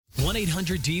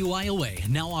1-800-DUI-AWAY,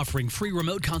 now offering free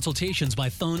remote consultations by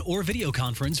phone or video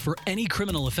conference for any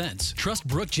criminal offense. Trust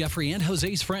Brooke, Jeffrey, and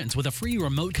Jose's friends with a free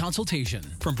remote consultation.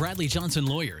 From Bradley Johnson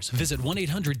Lawyers, visit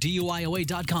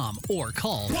 1-800-DUI-AWAY.com or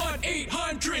call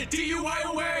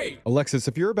 1-800-DUI-AWAY. Alexis,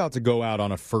 if you're about to go out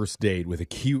on a first date with a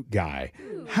cute guy,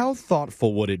 how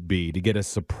thoughtful would it be to get a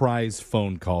surprise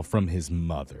phone call from his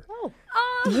mother?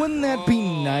 Wouldn't that be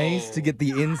nice to get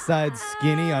the inside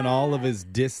skinny on all of his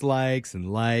dislikes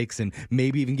and likes and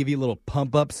maybe even give you a little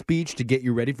pump-up speech to get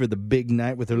you ready for the big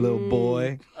night with her little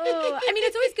boy? Oh, I mean,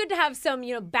 it's always good to have some,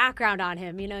 background on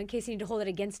him, in case you need to hold it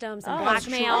against him, some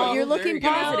blackmail. You're looking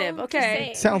positive.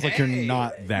 Okay. Sounds like you're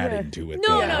not that into it,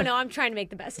 No, though. no, I'm trying to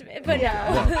make the best of it. But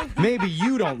Well, maybe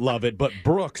you don't love it, but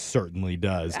Brooke certainly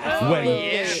does.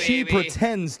 When she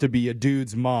pretends to be a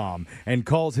dude's mom and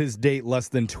calls his date less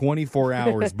than 24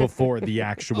 hours before the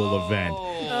actual event.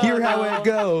 Hear how it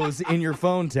goes in your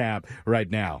phone tap right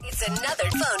now. It's another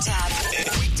phone tap.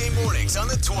 Weekday mornings on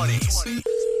the 20s.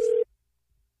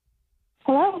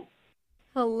 Hello.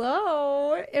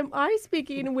 Hello. Am I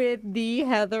speaking with the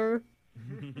Heather?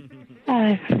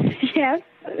 Yes.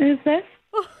 Who's this?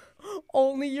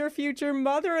 Only your future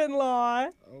mother-in-law.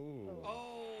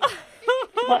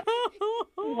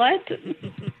 What?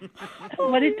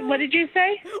 What did you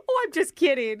say? Oh, I'm just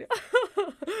kidding.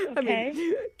 Okay.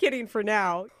 Kidding for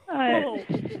now.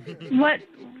 What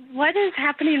is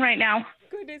happening right now?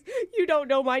 Goodness, you don't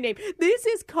know my name. This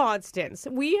is Constance.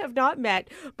 We have not met,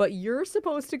 but you're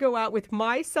supposed to go out with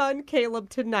my son Caleb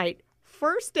tonight.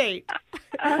 First date.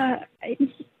 Okay.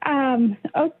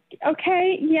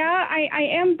 Yeah, I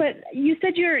am. But you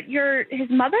said you're his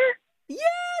mother?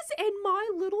 Yes, and my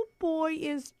little boy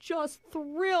is just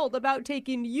thrilled about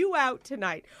taking you out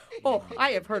tonight. Oh,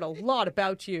 I have heard a lot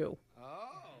about you.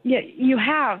 Yeah, you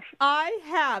have. I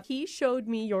have. He showed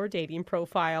me your dating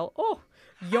profile. Oh,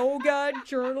 yoga,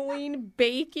 journaling,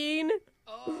 baking.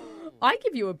 I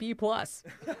give you a B+. A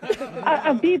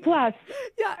B+.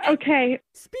 Yeah. Okay.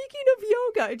 Speaking of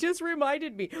yoga, it just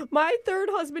reminded me. My third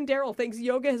husband, Daryl, thinks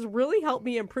yoga has really helped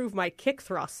me improve my kick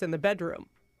thrusts in the bedroom.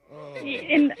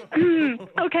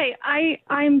 Okay,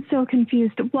 I'm so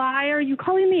confused. Why are you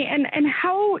calling me? And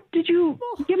how did you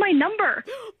get my number?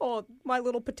 Oh, my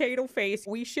little potato face.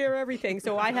 We share everything,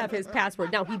 so I have his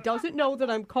password. Now, he doesn't know that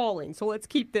I'm calling, so let's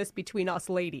keep this between us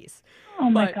ladies. Oh,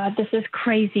 my God, this is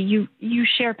crazy. You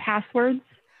share passwords?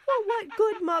 Well, what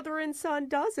good mother and son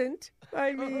doesn't?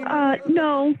 I mean...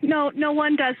 No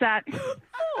one does that.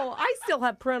 Oh, I still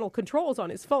have parental controls on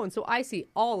his phone, so I see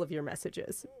all of your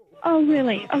messages. Oh,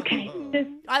 really? Okay.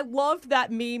 I loved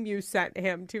that meme you sent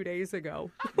him 2 days ago.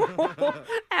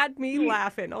 Had me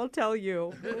laughing, I'll tell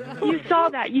you. You saw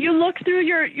that. You looked through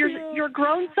your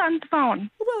grown son's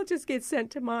phone. Well, it just gets sent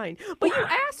to mine. But you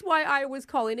asked why I was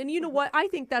calling, and you know what? I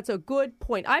think that's a good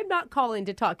point. I'm not calling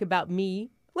to talk about me.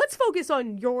 Let's focus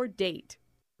on your date.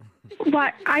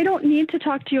 What? I don't need to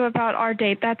talk to you about our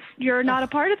date. You're not a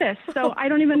part of this, so I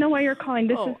don't even know why you're calling.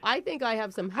 I think I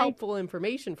have some helpful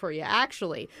information for you,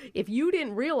 actually. If you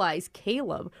didn't realize,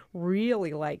 Caleb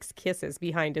really likes kisses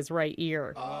behind his right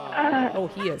ear.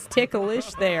 He is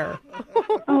ticklish there.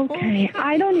 Okay,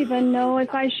 I don't even know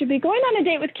if I should be going on a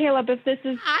date with Caleb if this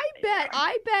is...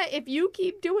 I bet if you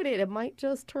keep doing it, it might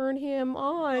just turn him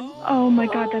on. Oh my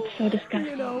God, that's so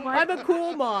disgusting. I'm a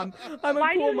cool mom.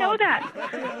 Why do you know that?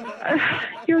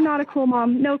 You're not a cool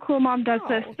mom. No cool mom does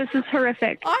this. This is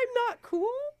horrific. I'm not cool?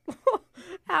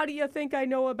 How do you think I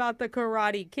know about the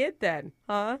Karate Kid then,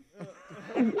 huh?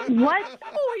 What?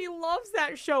 Oh, he loves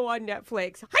that show on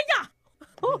Netflix. Hiya!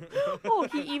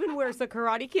 He even wears the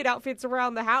Karate Kid outfits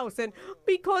around the house. And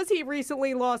because he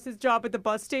recently lost his job at the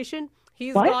bus station,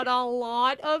 he's got a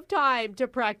lot of time to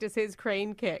practice his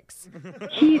crane kicks.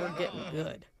 He's getting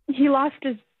good. He lost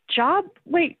his job?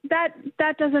 Wait, that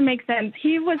doesn't make sense.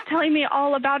 He was telling me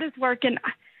all about his work and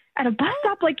at a bus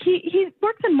stop, like he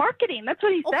works in marketing. That's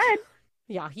what he said.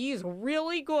 Yeah, he's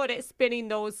really good at spinning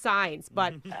those signs,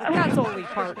 but that's only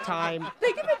part-time.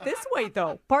 Think of it this way,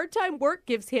 though. Part-time work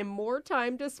gives him more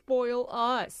time to spoil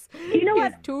us. You know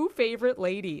what? His two favorite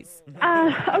ladies.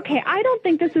 Okay, I don't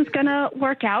think this is going to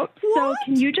work out. What? So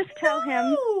can you just tell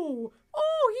him?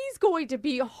 Oh, he's going to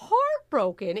be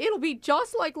heartbroken. It'll be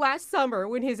just like last summer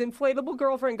when his inflatable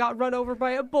girlfriend got run over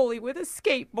by a bully with a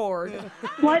skateboard.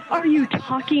 What are you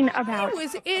talking about? He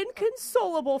was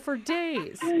inconsolable for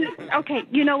days. Okay,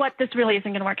 you know what? This really isn't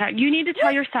going to work out. You need to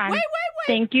tell your son. Wait.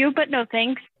 Thank you, but no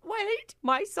thanks. Wait,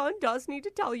 my son does need to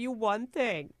tell you one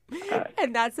thing,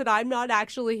 and that's that I'm not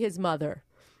actually his mother.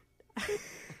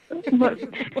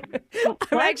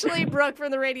 I'm actually Brooke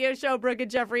from the radio show Brooke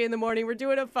and Jeffrey in the Morning. We're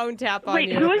doing a phone tap on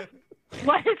you. Wait,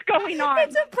 What is going on?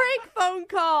 It's a prank phone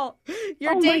call.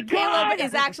 Your date, Caleb,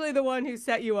 is actually the one who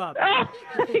set you up. Oh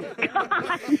my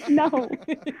God. No. No.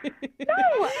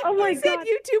 Oh my He said God.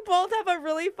 you two both have a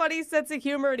really funny sense of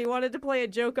humor and he wanted to play a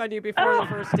joke on you before the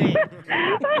first date.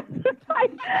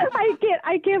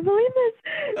 I can't believe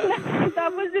this.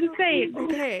 That was insane.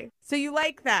 Okay. So you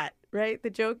like that, right? The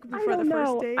joke I before the don't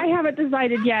first know. date? I haven't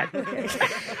decided yet.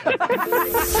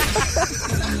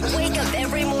 Wake up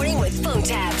every morning with phone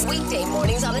taps. Weekday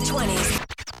mornings on the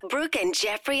 20s. Brooke and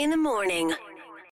Jeffrey in the morning.